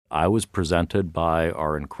I was presented by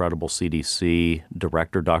our incredible CDC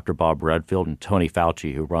director, Dr. Bob Redfield, and Tony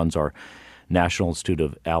Fauci, who runs our National Institute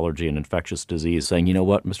of Allergy and Infectious Disease, saying, you know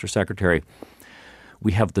what, Mr. Secretary,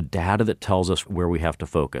 we have the data that tells us where we have to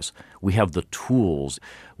focus. We have the tools.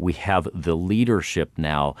 We have the leadership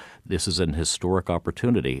now. This is an historic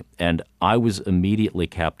opportunity. And I was immediately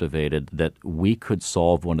captivated that we could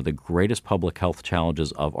solve one of the greatest public health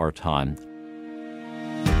challenges of our time.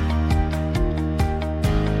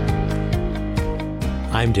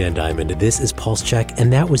 I'm Dan Diamond. This is Pulse Check,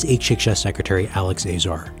 and that was HHS Secretary Alex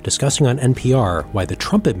Azar discussing on NPR why the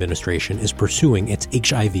Trump administration is pursuing its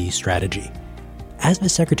HIV strategy. As the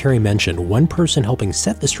secretary mentioned, one person helping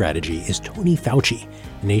set the strategy is Tony Fauci,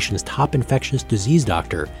 the nation's top infectious disease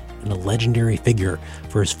doctor and a legendary figure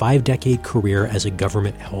for his 5-decade career as a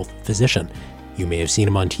government health physician. You may have seen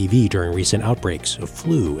him on TV during recent outbreaks of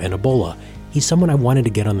flu and Ebola. He's someone I wanted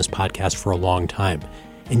to get on this podcast for a long time,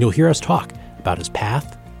 and you'll hear us talk about his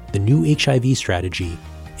path, the new HIV strategy,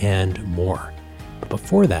 and more. But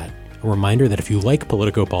before that, a reminder that if you like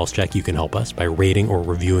Politico Pulse Check, you can help us by rating or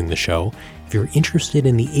reviewing the show. If you're interested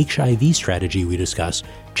in the HIV strategy we discuss,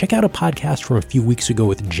 check out a podcast from a few weeks ago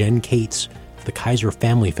with Jen Cates of the Kaiser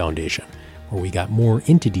Family Foundation, where we got more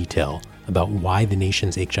into detail about why the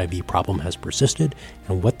nation's HIV problem has persisted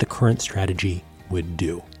and what the current strategy would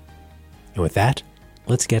do. And with that,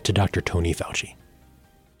 let's get to Dr. Tony Fauci.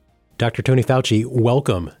 Dr. Tony Fauci,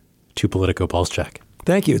 welcome to Politico Pulse Check.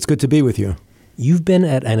 Thank you. It's good to be with you. You've been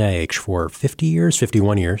at NIH for 50 years,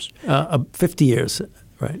 51 years? 50 years,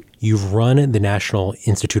 right. You've run the National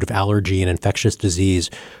Institute of Allergy and Infectious Disease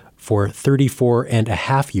for 34 and a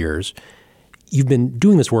half years. You've been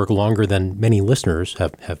doing this work longer than many listeners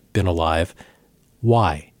have been alive.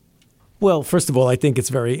 Why? Well, first of all, I think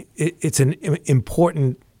it's an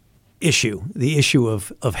important issue, the issue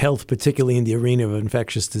of health, particularly in the arena of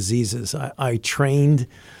infectious diseases. I trained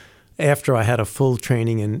after I had a full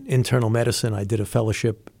training in internal medicine. I did a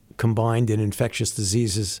fellowship combined in infectious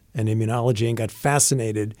diseases and immunology and got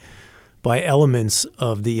fascinated by elements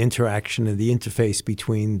of the interaction and the interface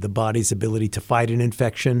between the body's ability to fight an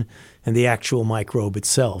infection and the actual microbe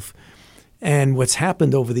itself. And what's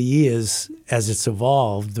happened over the years as it's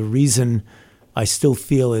evolved, the reason I still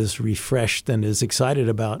feel as refreshed and as excited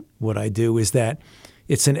about what I do is that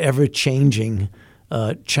it's an ever-changing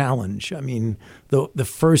challenge. I mean, the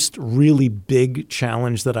first really big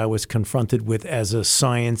challenge that I was confronted with as a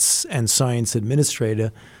science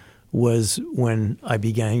administrator was when I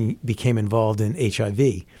became involved in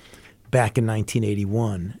HIV back in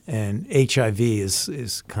 1981. And HIV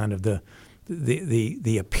is kind of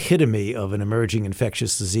the epitome of an emerging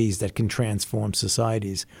infectious disease that can transform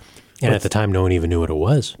societies. And at the time, no one even knew what it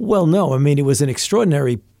was. Well, no. I mean, it was an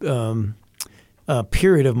extraordinary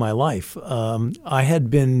period of my life. I had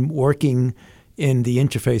been working in the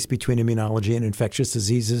interface between immunology and infectious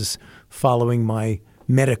diseases following my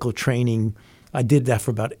medical training. I did that for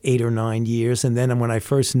about 8 or 9 years. And then when I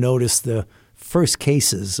first noticed the first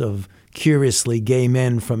cases of curiously gay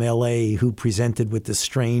men from L.A. who presented with this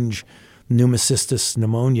strange pneumocystis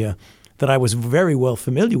pneumonia that I was very well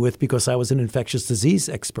familiar with because I was an infectious disease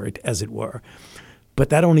expert, as it were. But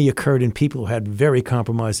that only occurred in people who had very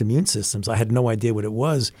compromised immune systems. I had no idea what it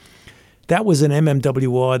was. That was an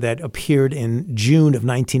MMWR that appeared in June of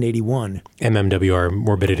 1981. MMWR,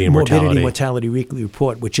 Morbidity and Mortality. Morbidity and Mortality Weekly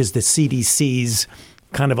Report, which is the CDC's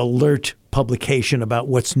kind of alert publication about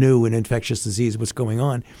what's new in infectious disease, what's going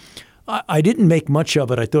on. I didn't make much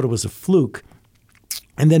of it. I thought it was a fluke.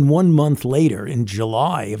 And then 1 month later, in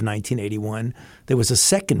July of 1981, there was a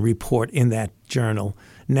second report in that journal,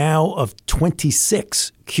 now of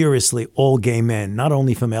 26, curiously, all gay men, not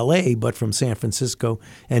only from L.A., but from San Francisco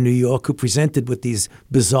and New York, who presented with these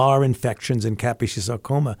bizarre infections in Kaposi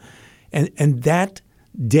sarcoma. And that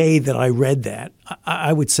day that I read that,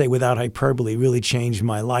 I would say without hyperbole, really changed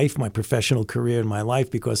my life, my professional career and my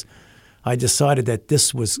life, because I decided that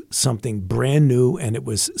this was something brand new and it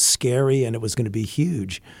was scary and it was going to be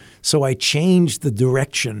huge. So I changed the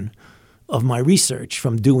direction of my research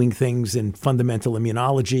from doing things in fundamental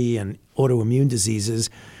immunology and autoimmune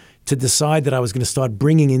diseases to decide that I was going to start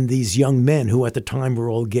bringing in these young men who at the time were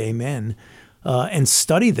all gay men and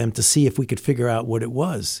study them to see if we could figure out what it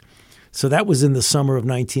was. So that was in the summer of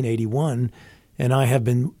 1981, and I have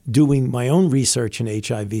been doing my own research in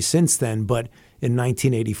HIV since then, but in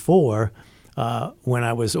 1984, when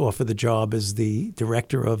I was offered the job as the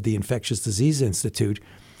director of the Infectious Disease Institute,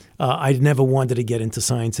 I never wanted to get into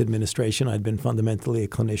science administration. I'd been fundamentally a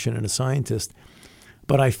clinician and a scientist.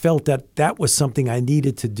 But I felt that that was something I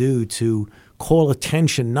needed to do to call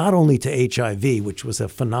attention not only to HIV, which was a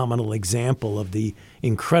phenomenal example of the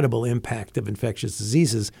incredible impact of infectious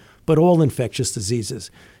diseases, but all infectious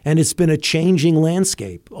diseases. And it's been a changing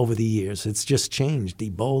landscape over the years. It's just changed.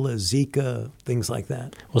 Ebola, Zika, things like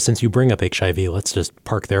that. Well, since you bring up HIV, let's just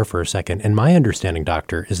park there for a second. And my understanding,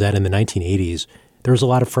 Doctor, is that in the 1980s, there was a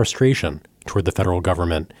lot of frustration toward the federal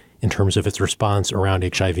government in terms of its response around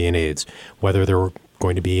HIV and AIDS, whether there were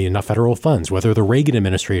going to be enough federal funds, whether the Reagan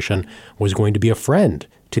administration was going to be a friend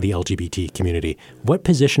to the LGBT community. What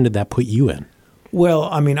position did that put you in? Well,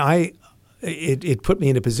 I mean, it put me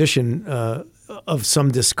in a position of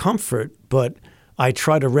some discomfort, but I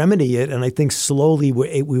try to remedy it, and I think slowly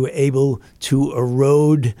we were able to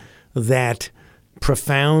erode that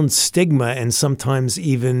profound stigma and sometimes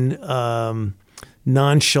even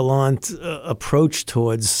nonchalant approach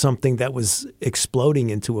towards something that was exploding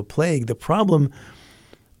into a plague. The problem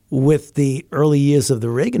with the early years of the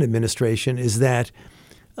Reagan administration is that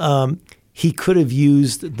he could have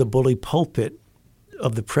used the bully pulpit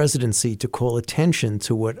of the presidency to call attention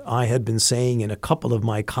to what I had been saying, and a couple of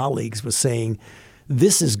my colleagues were saying,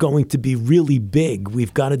 this is going to be really big.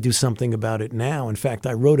 We've got to do something about it now. In fact,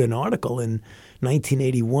 I wrote an article in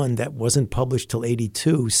 1981 that wasn't published till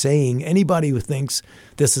 82 saying anybody who thinks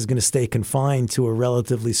this is going to stay confined to a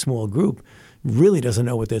relatively small group really doesn't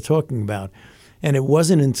know what they're talking about. And it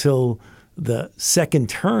wasn't until the second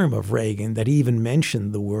term of Reagan that he even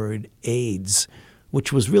mentioned the word AIDS,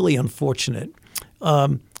 which was really unfortunate.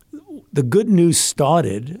 The good news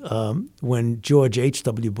started when George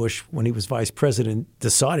H.W. Bush, when he was vice president,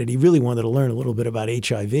 decided he really wanted to learn a little bit about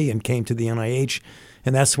HIV and came to the NIH.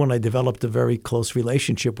 And that's when I developed a very close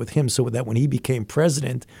relationship with him, so that when he became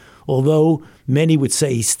president, although many would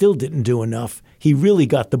say he still didn't do enough, he really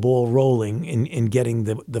got the ball rolling in getting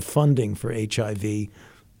the funding for HIV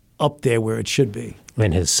up there where it should be.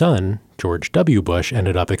 And his son, George W. Bush,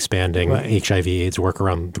 ended up expanding HIV/AIDS work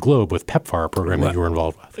around the globe with PEPFAR, a program that you were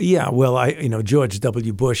involved with. Yeah, well, George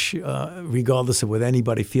W. Bush, regardless of what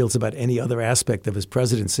anybody feels about any other aspect of his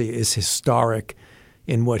presidency, is historic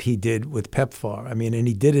in what he did with PEPFAR. I mean, and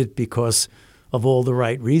he did it because of all the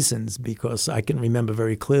right reasons, because I can remember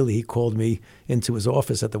very clearly he called me into his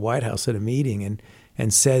office at the White House at a meeting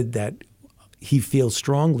and said that he feels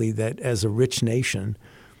strongly that as a rich nation,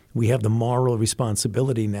 we have the moral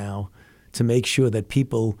responsibility now to make sure that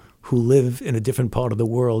people who live in a different part of the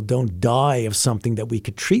world don't die of something that we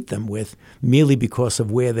could treat them with merely because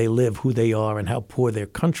of where they live, who they are, and how poor their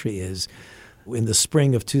country is. In the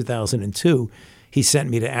spring of 2002, he sent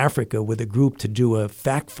me to Africa with a group to do a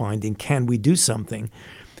fact-finding. Can we do something?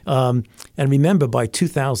 And remember, by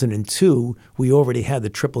 2002, we already had the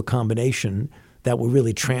triple combination that were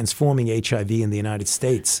really transforming HIV in the United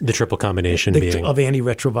States. The triple combination being? Of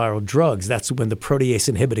antiretroviral drugs. That's when the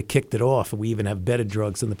protease inhibitor kicked it off. We even have better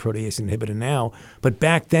drugs than the protease inhibitor now. But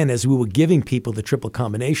back then, as we were giving people the triple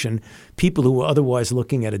combination, people who were otherwise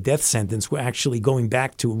looking at a death sentence were actually going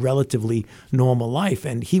back to relatively normal life.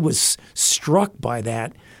 And he was struck by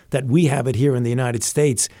that we have it here in the United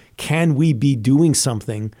States. Can we be doing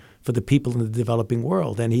something for the people in the developing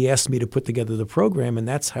world? And he asked me to put together the program, and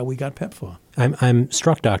that's how we got PEPFAR. I'm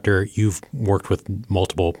struck, Doctor. You've worked with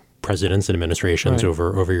multiple presidents and administrations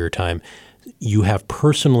over your time. You have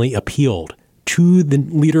personally appealed to the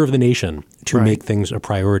leader of the nation to make things a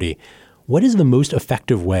priority. What is the most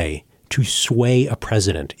effective way to sway a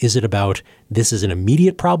president? Is it about this is an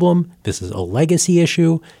immediate problem, this is a legacy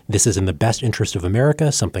issue, this is in the best interest of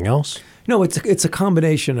America, something else? No, it's a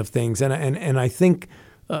combination of things, and I think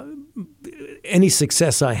any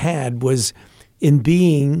success I had was in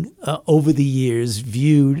being, over the years,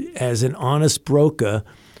 viewed as an honest broker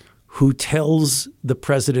who tells the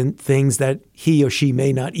president things that he or she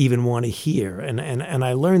may not even want to hear. And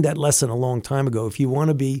I learned that lesson a long time ago. If you want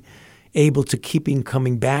to be able to keep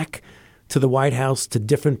coming back to the White House, to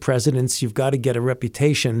different presidents, you've got to get a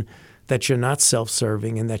reputation that you're not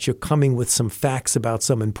self-serving and that you're coming with some facts about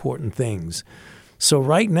some important things. So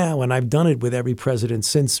right now, and I've done it with every president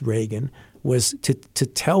since Reagan, was to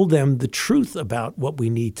tell them the truth about what we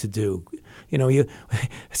need to do.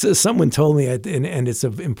 So someone told me, and it's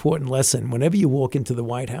an important lesson, whenever you walk into the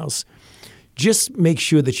White House, just make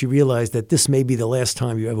sure that you realize that this may be the last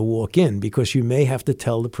time you ever walk in, because you may have to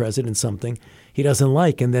tell the president something he doesn't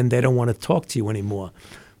like, and then they don't want to talk to you anymore.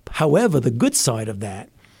 However, the good side of that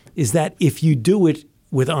is that if you do it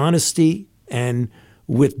with honesty and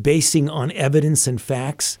with basing on evidence and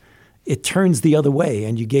facts, it turns the other way,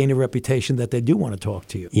 and you gain a reputation that they do want to talk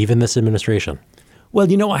to you. Even this administration?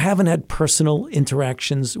 Well, I haven't had personal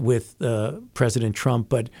interactions with President Trump,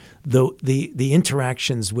 but the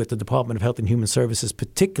interactions with the Department of Health and Human Services,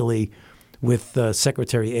 particularly with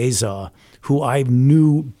Secretary Azar, who I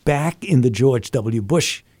knew back in the George W.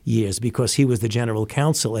 Bush years because he was the general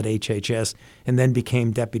counsel at HHS and then became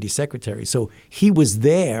deputy secretary. So he was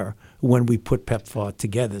there when we put PEPFAR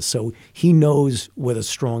together. So he knows what a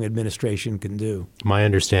strong administration can do. My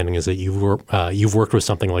understanding is that you've worked with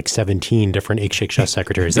something like 17 different HHS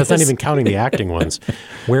secretaries. That's not even counting the acting ones.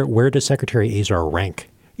 Where does Secretary Azar rank?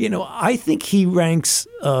 I think he ranks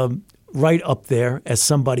right up there as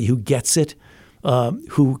somebody who gets it,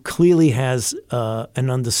 who clearly has an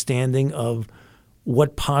understanding of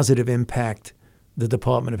what positive impact the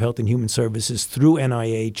Department of Health and Human Services through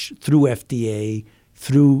NIH, through FDA,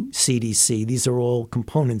 through CDC. These are all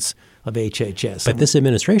components of HHS. But this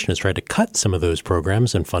administration has tried to cut some of those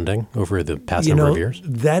programs and funding over the past number of years.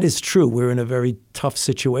 That is true. We're in a very tough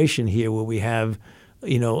situation here where we have,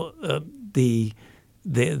 the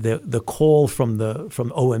call from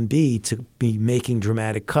OMB to be making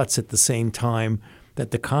dramatic cuts at the same time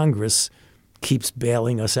that the Congress keeps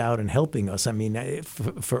bailing us out and helping us. I mean,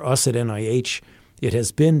 for us at NIH, it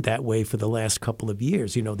has been that way for the last couple of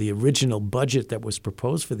years. The original budget that was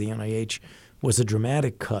proposed for the NIH was a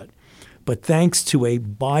dramatic cut. But thanks to a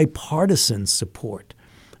bipartisan support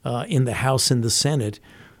in the House and the Senate,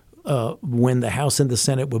 when the House and the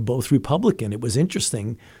Senate were both Republican, it was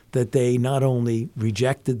interesting that they not only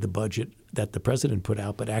rejected the budget that the president put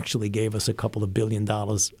out, but actually gave us a couple of $1 billion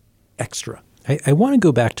extra. I want to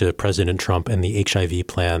go back to President Trump and the HIV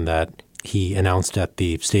plan that he announced at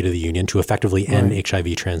the State of the Union to effectively end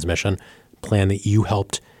HIV transmission, plan that you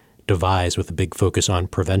helped devise with a big focus on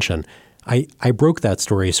prevention. I broke that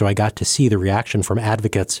story, so I got to see the reaction from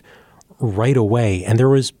advocates right away, and there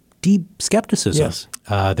was deep skepticism. Yes.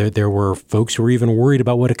 There were folks who were even worried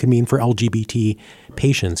about what it could mean for LGBT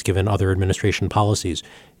patients given other administration policies.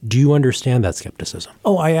 Do you understand that skepticism?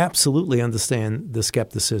 Oh, I absolutely understand the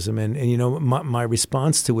skepticism. And my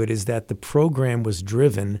response to it is that the program was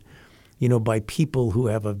driven, by people who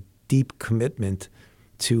have a deep commitment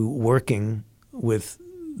to working with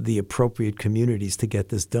the appropriate communities to get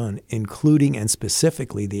this done, including and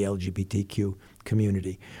specifically the LGBTQ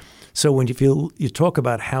community. So when you talk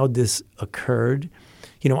about how this occurred,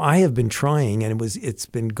 I have been trying, and it's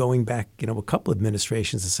been going back, a couple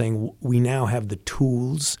administrations and saying we now have the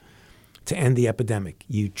tools to end the epidemic.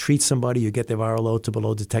 You treat somebody, you get their viral load to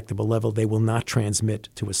below detectable level, they will not transmit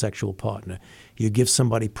to a sexual partner. You give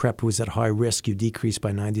somebody PrEP who's at high risk, you decrease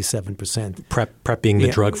by 97%. PrEP being the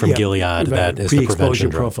drug from Gilead that is the prevention pre-exposure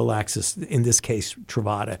drug. prophylaxis, in this case,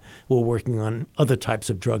 Truvada. We're working on other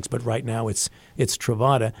types of drugs, but right now it's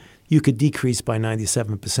Truvada. You could decrease by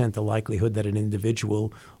 97% the likelihood that an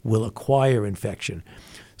individual will acquire infection.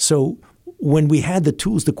 So when we had the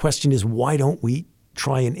tools, the question is, why don't we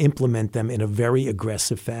try and implement them in a very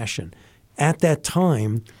aggressive fashion? At that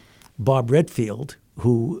time, Bob Redfield,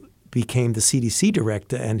 who became the CDC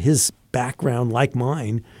director, and his background, like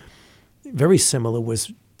mine, very similar,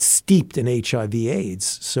 was steeped in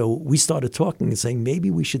HIV/AIDS. So we started talking and saying maybe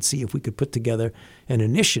we should see if we could put together an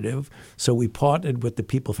initiative. So we partnered with the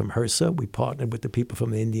people from HRSA. We partnered with the people from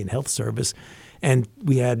the Indian Health Service. And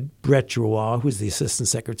we had Brett Drouin, who's the assistant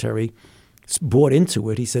secretary, bought into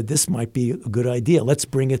it. He said, this might be a good idea. Let's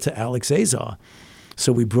bring it to Alex Azar.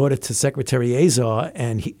 So we brought it to Secretary Azar,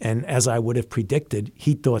 and as I would have predicted,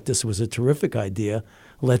 he thought this was a terrific idea.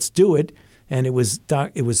 Let's do it. And it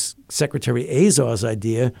was Secretary Azar's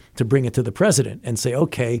idea to bring it to the president and say,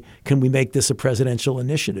 okay, can we make this a presidential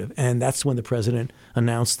initiative? And that's when the president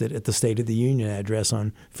announced it at the State of the Union address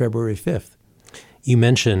on February 5th. You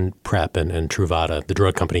mentioned PrEP and Truvada. The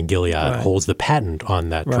drug company Gilead holds the patent on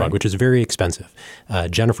that drug, which is very expensive.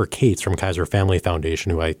 Jennifer Cates from Kaiser Family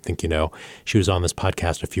Foundation, who I think you know, she was on this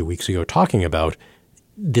podcast a few weeks ago talking about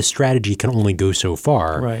this strategy can only go so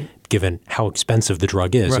far given how expensive the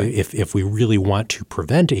drug is. If we really want to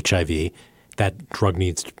prevent HIV, that drug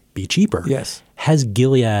needs to be cheaper. Yes. Has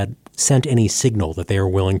Gilead sent any signal that they are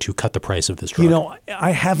willing to cut the price of this drug?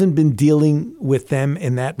 I haven't been dealing with them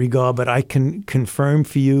in that regard, but I can confirm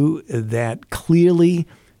for you that clearly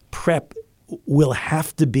PrEP will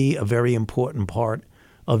have to be a very important part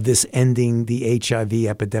of this ending the HIV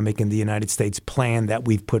epidemic in the United States plan that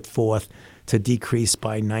we've put forth to decrease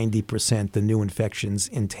by 90% the new infections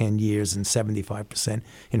in 10 years and 75%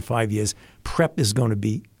 in 5 years. PrEP is going to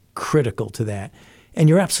be critical to that. And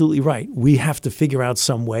you're absolutely right. We have to figure out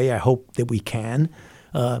some way, I hope that we can,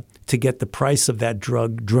 to get the price of that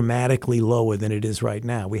drug dramatically lower than it is right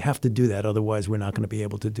now. We have to do that. Otherwise, we're not going to be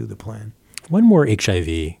able to do the plan. One more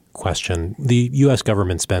HIV question. The U.S.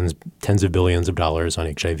 government spends tens of billions of dollars on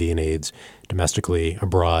HIV and AIDS domestically,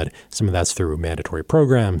 abroad. Some of that's through mandatory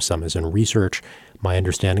programs, some is in research. My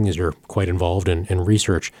understanding is you're quite involved in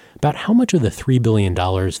research. About how much of the $3 billion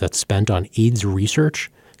that's spent on AIDS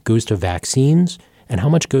research goes to vaccines and how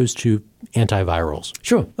much goes to antivirals?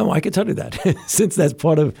 Sure. Oh, I can tell you that since that's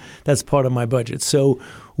part of my budget. So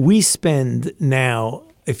we spend now,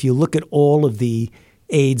 if you look at all of the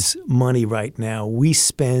AIDS money right now, we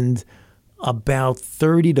spend about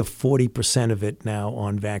 30 to 40% of it now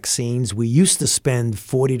on vaccines. We used to spend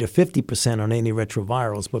 40 to 50% on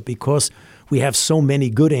antiretrovirals, but because we have so many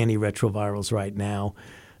good antiretrovirals right now,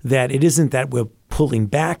 that it isn't that we're pulling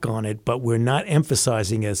back on it, but we're not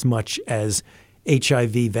emphasizing as much as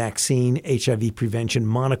HIV vaccine, HIV prevention,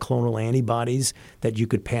 monoclonal antibodies that you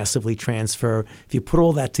could passively transfer. If you put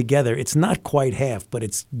all that together, it's not quite half, but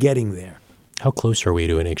it's getting there. How close are we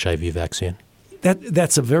to an HIV vaccine?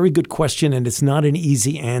 That's a very good question, and it's not an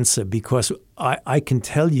easy answer because I can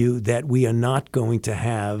tell you that we are not going to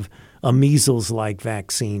have a measles-like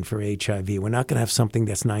vaccine for HIV. We're not going to have something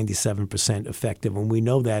that's 97% effective, and we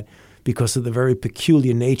know that because of the very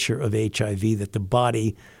peculiar nature of HIV, that the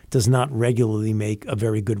body does not regularly make a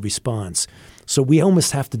very good response. So we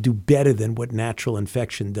almost have to do better than what natural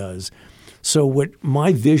infection does. So what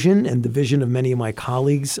my vision and the vision of many of my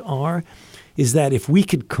colleagues is that if we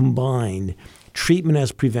could combine treatment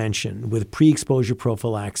as prevention with pre-exposure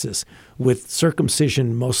prophylaxis, with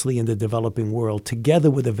circumcision mostly in the developing world, together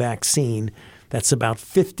with a vaccine that's about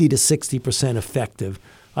 50 to 60% effective,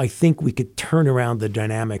 I think we could turn around the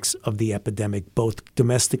dynamics of the epidemic, both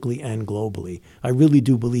domestically and globally. I really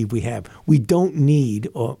do believe we have. We don't need,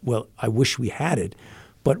 well, I wish we had it,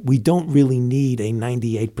 but we don't really need a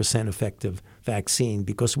 98% effective vaccine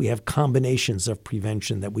because we have combinations of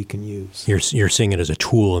prevention that we can use. You're seeing it as a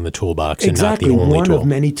tool in the toolbox exactly, and not the only one tool. of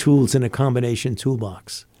many tools in a combination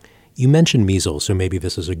toolbox. You mentioned measles, so maybe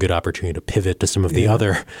this is a good opportunity to pivot to some of the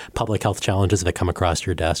other public health challenges that come across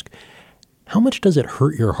your desk. How much does it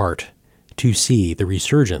hurt your heart to see the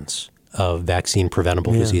resurgence of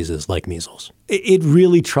vaccine-preventable diseases like measles? It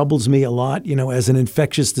really troubles me a lot, as an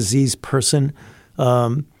infectious disease person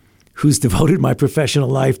who's devoted my professional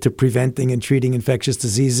life to preventing and treating infectious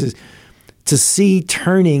diseases. To see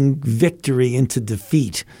turning victory into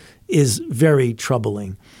defeat is very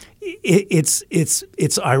troubling.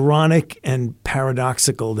 It's ironic and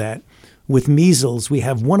paradoxical that with measles, we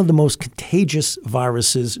have one of the most contagious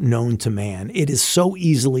viruses known to man. It is so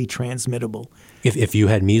easily transmittable. If you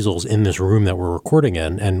had measles in this room that we're recording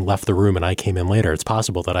in and left the room and I came in later, it's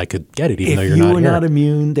possible that I could get it even though you're not here. If you were not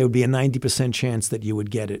immune, there would be a 90% chance that you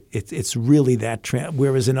would get it. It's really that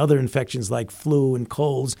whereas in other infections like flu and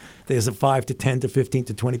colds, there's a 5 to 10 to 15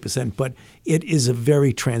 to 20%, but it is a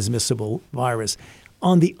very transmissible virus.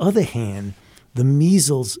 On the other hand, the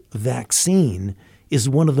measles vaccine is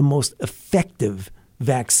one of the most effective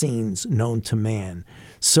vaccines known to man.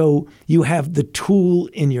 So you have the tool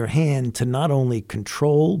in your hand to not only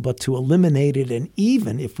control, but to eliminate it, and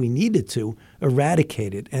even, if we needed to,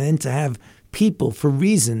 eradicate it. And then to have people, for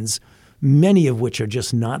reasons, many of which are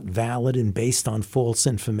just not valid and based on false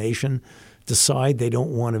information, decide they don't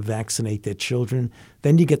want to vaccinate their children.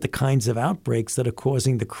 Then you get the kinds of outbreaks that are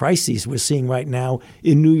causing the crises we're seeing right now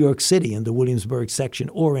in New York City, in the Williamsburg section,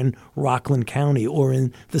 or in Rockland County, or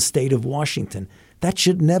in the state of Washington. That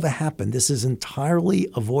should never happen. This is entirely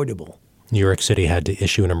avoidable. New York City had to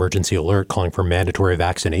issue an emergency alert calling for mandatory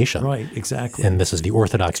vaccination. Right, exactly. And this is the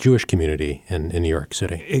Orthodox Jewish community in New York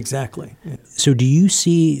City. Exactly. Yeah. So do you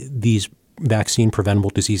see these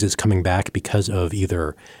vaccine-preventable diseases coming back because of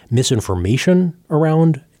either misinformation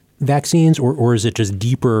around vaccines, or is it just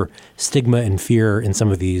deeper stigma and fear in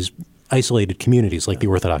some of these isolated communities like the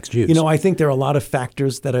Orthodox Jews? I think there are a lot of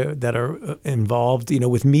factors that are involved.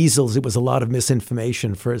 With measles, it was a lot of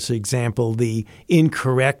misinformation. For example, the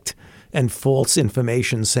incorrect and false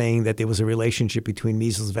information saying that there was a relationship between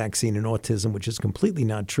measles vaccine and autism, which is completely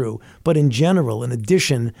not true. But in general, in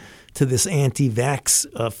addition to this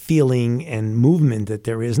anti-vax feeling and movement that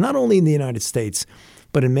there is, not only in the United States,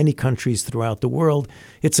 but in many countries throughout the world,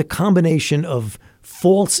 it's a combination of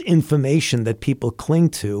false information that people cling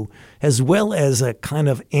to, as well as a kind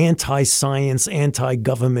of anti-science,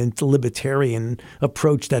 anti-government, libertarian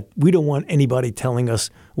approach that we don't want anybody telling us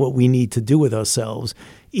what we need to do with ourselves,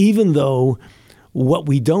 even though what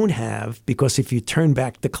we don't have, because if you turn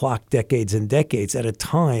back the clock decades and decades, at a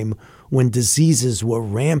time when diseases were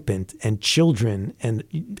rampant and children and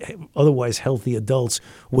otherwise healthy adults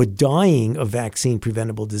were dying of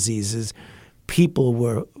vaccine-preventable diseases, people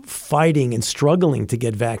were fighting and struggling to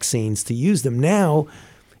get vaccines to use them. Now,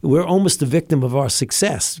 we're almost a victim of our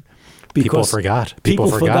success. People forgot. People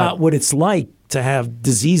forgot what it's like to have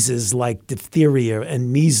diseases like diphtheria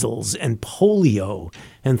and measles and polio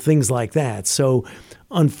and things like that. So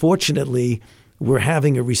unfortunately, we're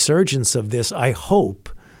having a resurgence of this. I hope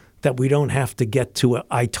that we don't have to get to a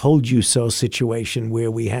I told you so situation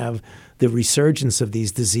where we have the resurgence of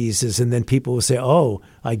these diseases and then people will say, oh,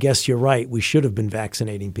 I guess you're right. We should have been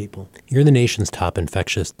vaccinating people. You're the nation's top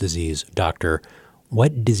infectious disease doctor.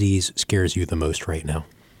 What disease scares you the most right now?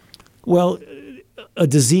 Well, a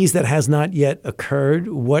disease that has not yet occurred.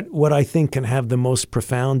 What I think can have the most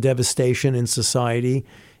profound devastation in society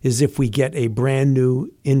is if we get a brand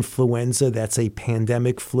new influenza that's a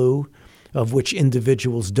pandemic flu, of which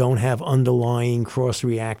individuals don't have underlying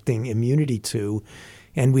cross-reacting immunity to.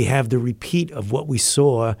 And we have the repeat of what we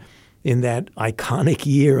saw in that iconic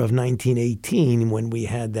year of 1918 when we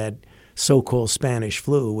had that so-called Spanish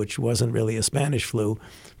flu, which wasn't really a Spanish flu,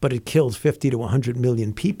 but it killed 50 to 100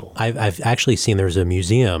 million people. I've actually seen there's a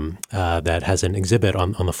museum that has an exhibit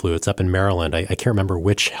on the flu. It's up in Maryland. I can't remember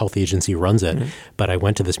which health agency runs it, but I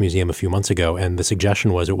went to this museum a few months ago, and the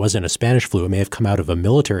suggestion was it wasn't a Spanish flu. It may have come out of a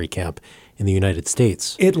military camp in the United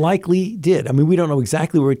States. It likely did. I mean, we don't know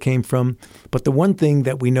exactly where it came from, but the one thing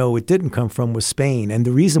that we know it didn't come from was Spain. And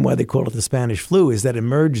the reason why they call it the Spanish flu is that it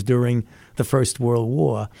emerged during the First World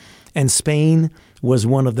War. And Spain was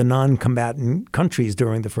one of the non-combatant countries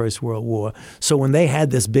during the First World War. So when they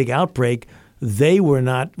had this big outbreak, they were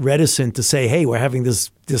not reticent to say, hey, we're having this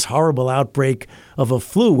horrible outbreak of a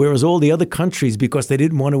flu, whereas all the other countries, because they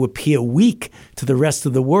didn't want to appear weak to the rest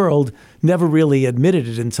of the world, never really admitted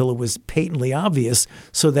it until it was patently obvious.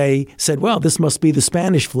 So they said, well, this must be the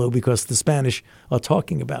Spanish flu because the Spanish are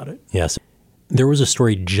talking about it. Yes. There was a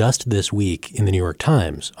story just this week in the New York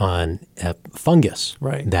Times on fungus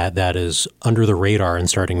that is under the radar and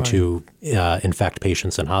starting to infect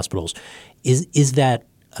patients in hospitals. Is that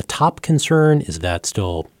a top concern? Is that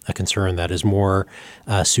still a concern that is more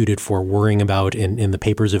suited for worrying about in the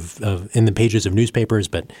papers in the pages of newspapers,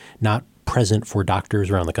 but not present for doctors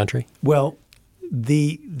around the country? Well,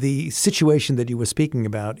 the situation that you were speaking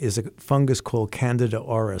about is a fungus called Candida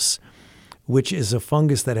auris, which is a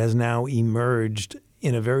fungus that has now emerged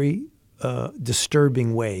in a very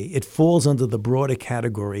disturbing way. It falls under the broader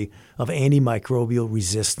category of antimicrobial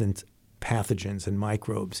resistant pathogens and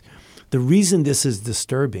microbes. The reason this is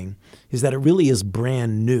disturbing is that it really is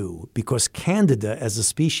brand new because Candida as a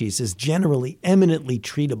species is generally eminently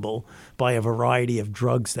treatable by a variety of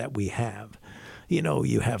drugs that we have. You know,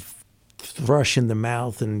 you have thrush in the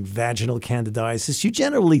mouth and vaginal candidiasis. You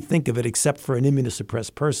generally think of it, except for an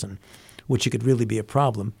immunosuppressed person, which could really be a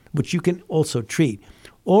problem, which you can also treat.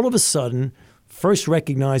 All of a sudden, first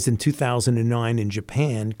recognized in 2009 in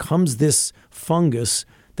Japan, comes this fungus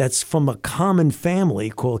that's from a common family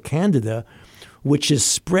called Candida, which is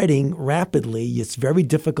spreading rapidly. It's very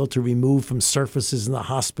difficult to remove from surfaces in the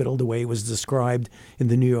hospital, the way it was described in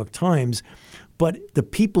the New York Times. But the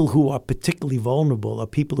people who are particularly vulnerable are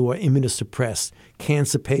people who are immunosuppressed,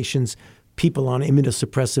 cancer patients, people on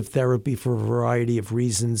immunosuppressive therapy for a variety of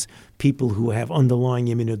reasons, people who have underlying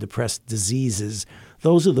immunodepressed diseases.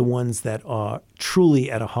 Those are the ones that are truly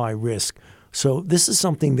at a high risk. So this is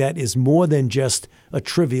something that is more than just a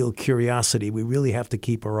trivial curiosity. We really have to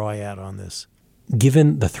keep our eye out on this.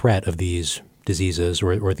 Given the threat of these diseases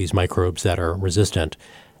or these microbes that are resistant,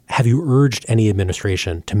 have you urged any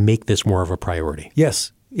administration to make this more of a priority?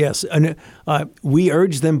 Yes. And we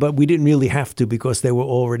urged them, but we didn't really have to because they were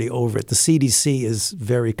already over it. The CDC is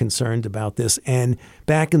very concerned about this. And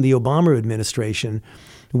back in the Obama administration,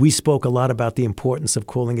 we spoke a lot about the importance of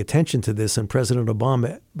calling attention to this. And President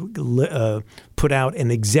Obama put out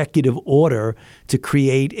an executive order to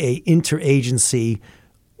create a interagency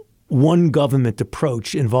one government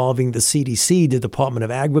approach involving the CDC, the Department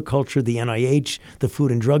of Agriculture, the NIH, the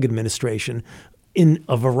Food and Drug Administration, in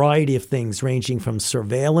a variety of things, ranging from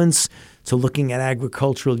surveillance to looking at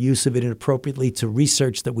agricultural use of it inappropriately to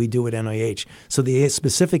research that we do at NIH. So the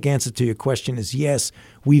specific answer to your question is yes,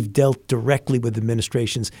 we've dealt directly with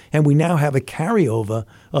administrations, and we now have a carryover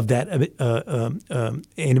of that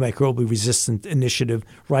antimicrobial resistant initiative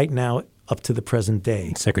right now up to the present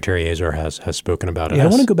day. Secretary Azar has spoken about it. Yes. I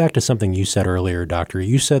want to go back to something you said earlier, Doctor.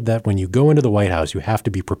 You said that when you go into the White House, you have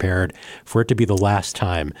to be prepared for it to be the last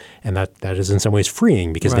time. And that is in some ways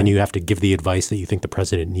freeing because then you have to give the advice that you think the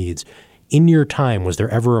president needs. In your time, was there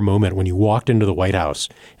ever a moment when you walked into the White House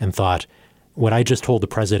and thought, what I just told the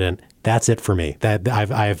president, that's it for me. That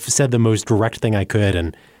I've said the most direct thing I could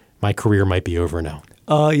and my career might be over now?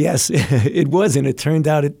 Yes, it was. And it turned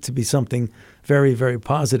out to be something very, very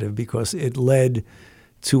positive because it led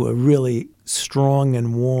to a really strong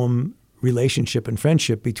and warm relationship and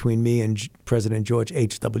friendship between me and President George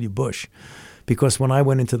H.W. Bush. Because when I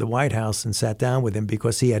went into the White House and sat down with him,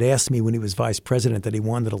 because he had asked me when he was vice president that he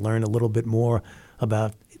wanted to learn a little bit more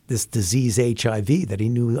about this disease HIV that he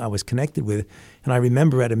knew I was connected with. And I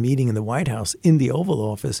remember at a meeting in the White House in the Oval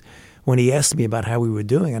Office when he asked me about how we were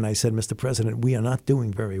doing, and I said, Mr. President, we are not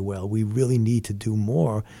doing very well. We really need to do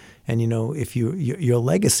more. And, if your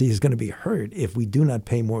legacy is going to be hurt if we do not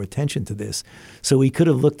pay more attention to this. So he could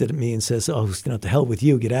have looked at me and says, to hell with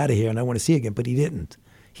you, get out of here, and I want to see you again. But he didn't.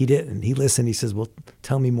 He didn't. He listened. He says, well,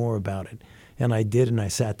 tell me more about it. And I did, and I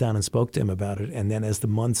sat down and spoke to him about it. And then as the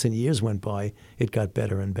months and years went by, it got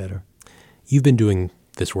better and better. You've been doing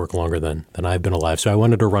this work longer than I've been alive, so I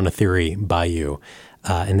wanted to run a theory by you.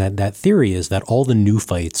 And that theory is that all the new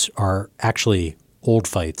fights are actually old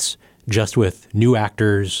fights, just with new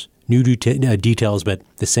actors, new details, but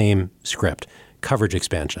the same script, coverage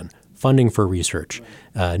expansion, funding for research,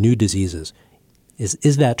 new diseases.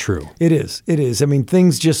 Is that true? It is. It is. I mean,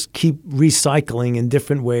 things just keep recycling in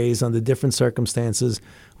different ways under different circumstances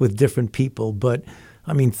with different people. But,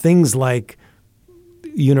 I mean, things like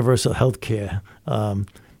universal health care,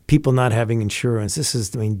 people not having insurance. This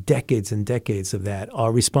is, decades and decades of that.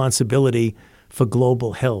 Our responsibility for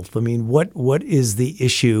global health. I mean, what is the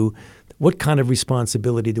issue? What kind of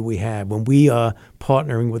responsibility do we have when we are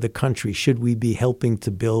partnering with a country? Should we be helping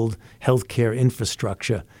to build healthcare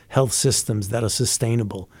infrastructure, health systems that are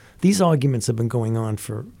sustainable? These arguments have been going on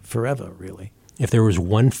for forever, really. If there was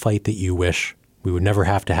one fight that you wish we would never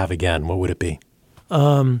have to have again, what would it be?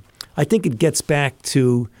 I think it gets back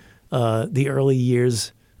to the early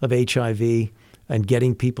years of HIV and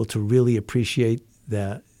getting people to really appreciate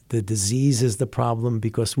that the disease is the problem,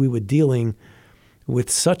 because we were dealing with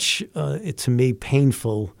such, to me,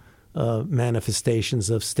 painful manifestations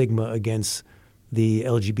of stigma against the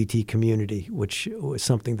LGBT community, which was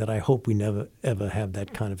something that I hope we never, ever have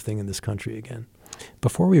that kind of thing in this country again.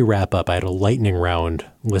 Before we wrap up, I had a lightning round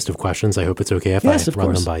list of questions. I hope it's okay if I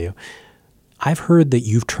run them by you. I've heard that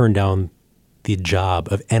you've turned down the job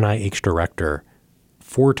of NIH director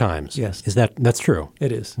 4 times. Yes. That's true?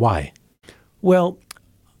 It is. Why? Well,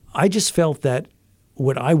 I just felt that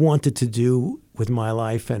what I wanted to do with my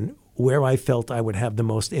life and where I felt I would have the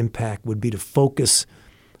most impact would be to focus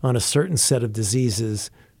on a certain set of diseases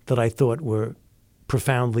that I thought were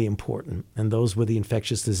profoundly important. And those were the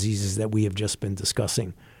infectious diseases that we have just been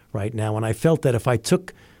discussing right now. And I felt that if I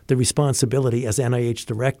took the responsibility as NIH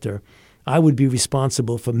director, I would be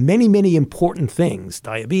responsible for many, many important things,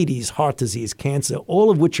 diabetes, heart disease, cancer, all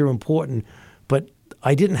of which are important, but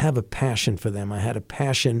I didn't have a passion for them. I had a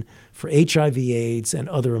passion for HIV, AIDS, and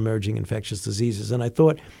other emerging infectious diseases. And I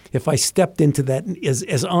thought if I stepped into that,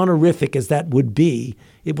 as honorific as that would be,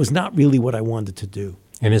 it was not really what I wanted to do.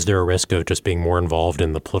 And is there a risk of just being more involved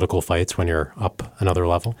in the political fights when you're up another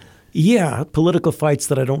level? Yeah, political fights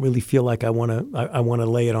that I don't really feel like I want to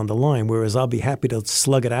lay it on the line, whereas I'll be happy to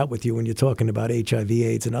slug it out with you when you're talking about HIV,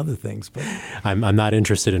 AIDS, and other things. But I'm not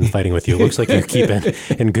interested in fighting with you. It looks like you're keeping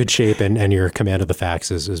in good shape, and your command of the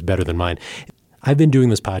facts is better than mine. I've been doing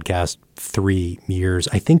this podcast 3 years.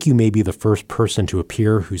 I think you may be the first person to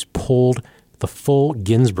appear who's pulled the full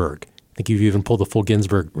Ginsburg. I think you've even pulled the full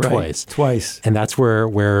Ginsburg twice. Twice. And that's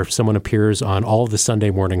where someone appears on all of the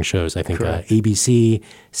Sunday morning shows. I think ABC,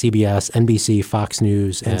 CBS, NBC, Fox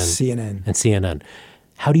News, and CNN.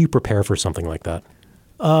 How do you prepare for something like that?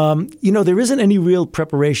 There isn't any real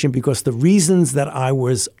preparation, because the reasons that I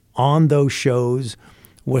was on those shows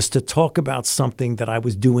was to talk about something that I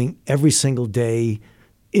was doing every single day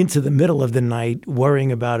into the middle of the night,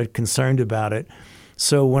 worrying about it, concerned about it.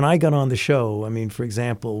 So when I got on the show, for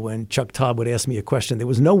example, when Chuck Todd would ask me a question, there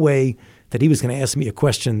was no way that he was going to ask me a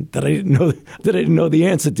question that I didn't know the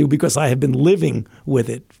answer to, because I had been living with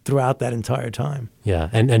it throughout that entire time. Yeah,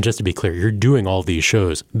 and just to be clear, you're doing all these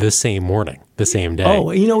shows the same morning, the same day. Oh,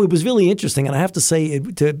 it was really interesting, and I have to say,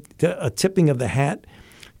 to a tipping of the hat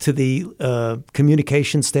to the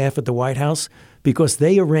communication staff at the White House, because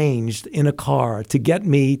they arranged in a car to get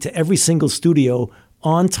me to every single studio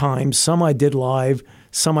on time. Some I did live,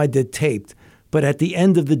 some I did taped. But at the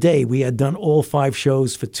end of the day, we had done all 5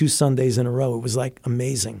 shows for 2 Sundays in a row. It was like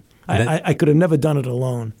amazing. I could have never done it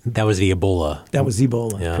alone. That was the Ebola. That was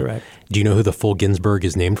Ebola, yeah. Correct. Do you know who the full Ginsburg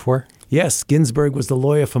is named for? Yes, Ginsburg was the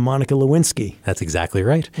lawyer for Monica Lewinsky. That's exactly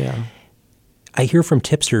right. Yeah. I hear from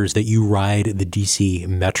tipsters that you ride the D.C.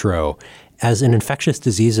 Metro. As an infectious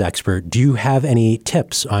disease expert, do you have any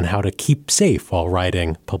tips on how to keep safe while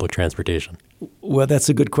riding public transportation? Well, that's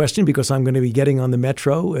a good question, because I'm going to be getting on the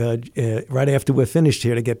Metro right after we're finished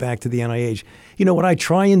here to get back to the NIH. What I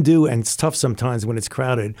try and do, and it's tough sometimes when it's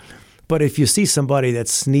crowded, But if you see somebody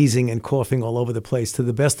that's sneezing and coughing all over the place, to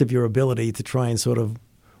the best of your ability to try and sort of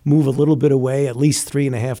move a little bit away, at least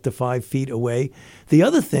 3.5 to 5 feet away. The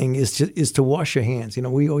other thing is to wash your hands.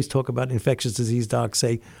 We always talk about infectious disease docs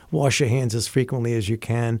say, wash your hands as frequently as you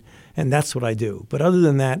can. And that's what I do. But other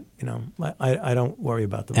than that, I don't worry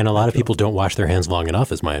about them. And a lot of people don't wash their hands long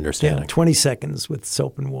enough, is my understanding. Yeah, 20 seconds with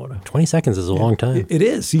soap and water. 20 seconds is a long time. It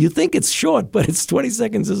is. You think it's short, but it's 20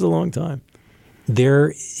 seconds is a long time.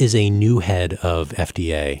 There is a new head of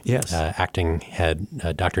FDA, yes. Acting head,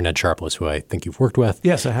 Dr. Ned Sharpless, who I think you've worked with.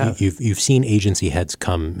 Yes, I have. You've seen agency heads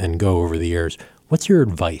come and go over the years. What's your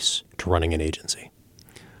advice to running an agency?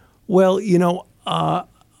 Well,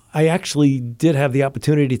 I actually did have the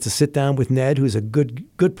opportunity to sit down with Ned, who's a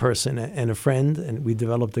good person and a friend, and we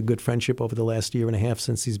developed a good friendship over the last year and a half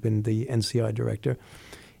since he's been the NCI director,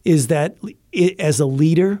 is that as a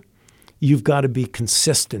leader, you've got to be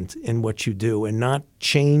consistent in what you do and not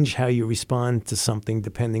change how you respond to something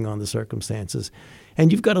depending on the circumstances.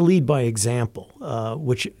 And you've got to lead by example,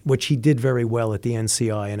 which he did very well at the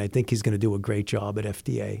NCI, and I think he's going to do a great job at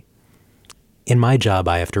FDA. In my job,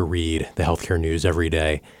 I have to read the healthcare news every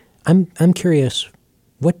day. I'm curious,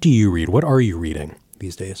 what do you read? What are you reading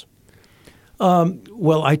these days?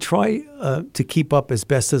 Well, I try to keep up as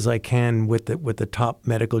best as I can with the top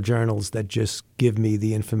medical journals that just give me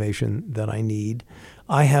the information that I need.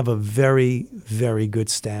 I have a very, very good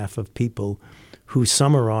staff of people who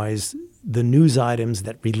summarize the news items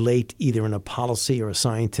that relate either in a policy or a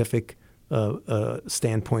scientific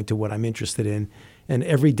standpoint to what I'm interested in. And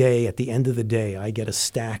every day, at the end of the day, I get a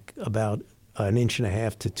stack about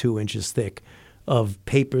 1.5 to 2 inches thick of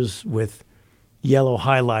papers with yellow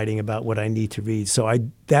highlighting about what I need to read. So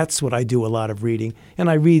that's what I do a lot of reading. And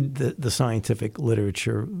I read the scientific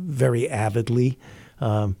literature very avidly.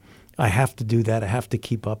 I have to do that. I have to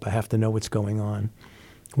keep up. I have to know what's going on.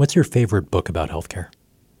 What's your favorite book about healthcare?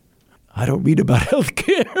 I don't read about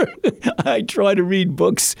healthcare. I try to read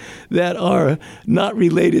books that are not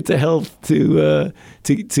related to health to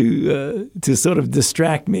sort of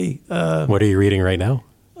distract me. What are you reading right now?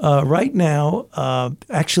 Right now,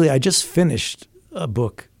 actually, I just finished a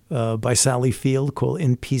book by Sally Field called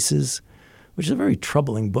In Pieces, which is a very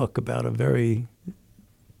troubling book about a very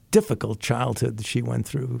difficult childhood that she went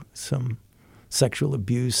through, some sexual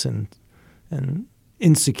abuse and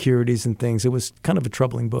insecurities and things. It was kind of a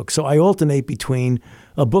troubling book. So I alternate between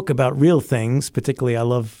a book about real things, particularly I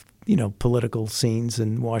love, political scenes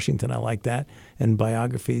in Washington, I like that, and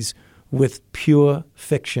biographies, with pure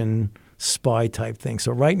fiction, spy type things.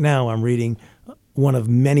 So right now I'm reading one of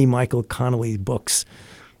many Michael Connelly books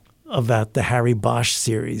about the Harry Bosch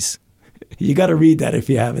series. You got to read that if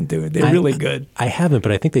you haven't. They're really good. I haven't,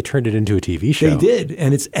 but I think they turned it into a TV show. They did,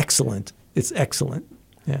 and it's excellent. It's excellent.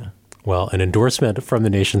 Yeah. Well, an endorsement from the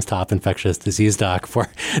nation's top infectious disease doc for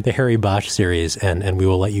the Harry Bosch series, and we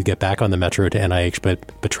will let you get back on the metro to NIH,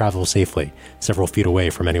 but travel safely, several feet away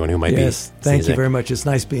from anyone who might be Yes, thank you very much. It's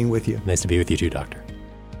nice being with you. Nice to be with you too, Doctor.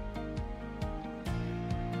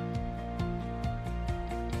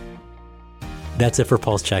 That's it for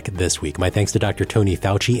Pulse Check this week. My thanks to Dr. Tony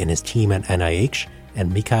Fauci and his team at NIH,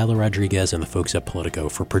 and Micaela Rodriguez and the folks at Politico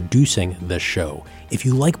for producing this show. If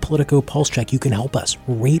you like Politico Pulse Check, you can help us.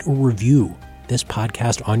 Rate or review this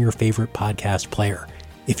podcast on your favorite podcast player.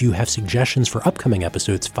 If you have suggestions for upcoming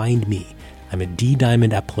episodes, find me. I'm at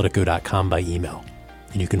ddiamond@politico.com by email.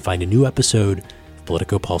 And you can find a new episode of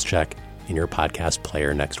Politico Pulse Check in your podcast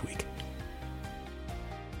player next week.